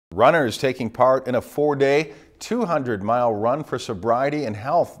Runners taking part in a 4-day, 200-mile run for sobriety and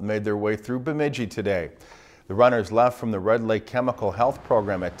health made their way through Bemidji today. The runners left from the Red Lake Chemical Health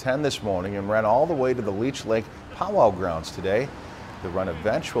Program at 10 this morning and ran all the way to the Leech Lake Powwow Grounds today. The run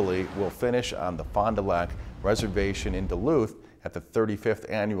eventually will finish on the Fond du Lac Reservation in Duluth at the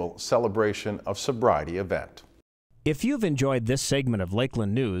 35th Annual Celebration of Sobriety event. If you've enjoyed this segment of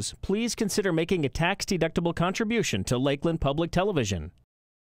Lakeland News, please consider making a tax-deductible contribution to Lakeland Public Television.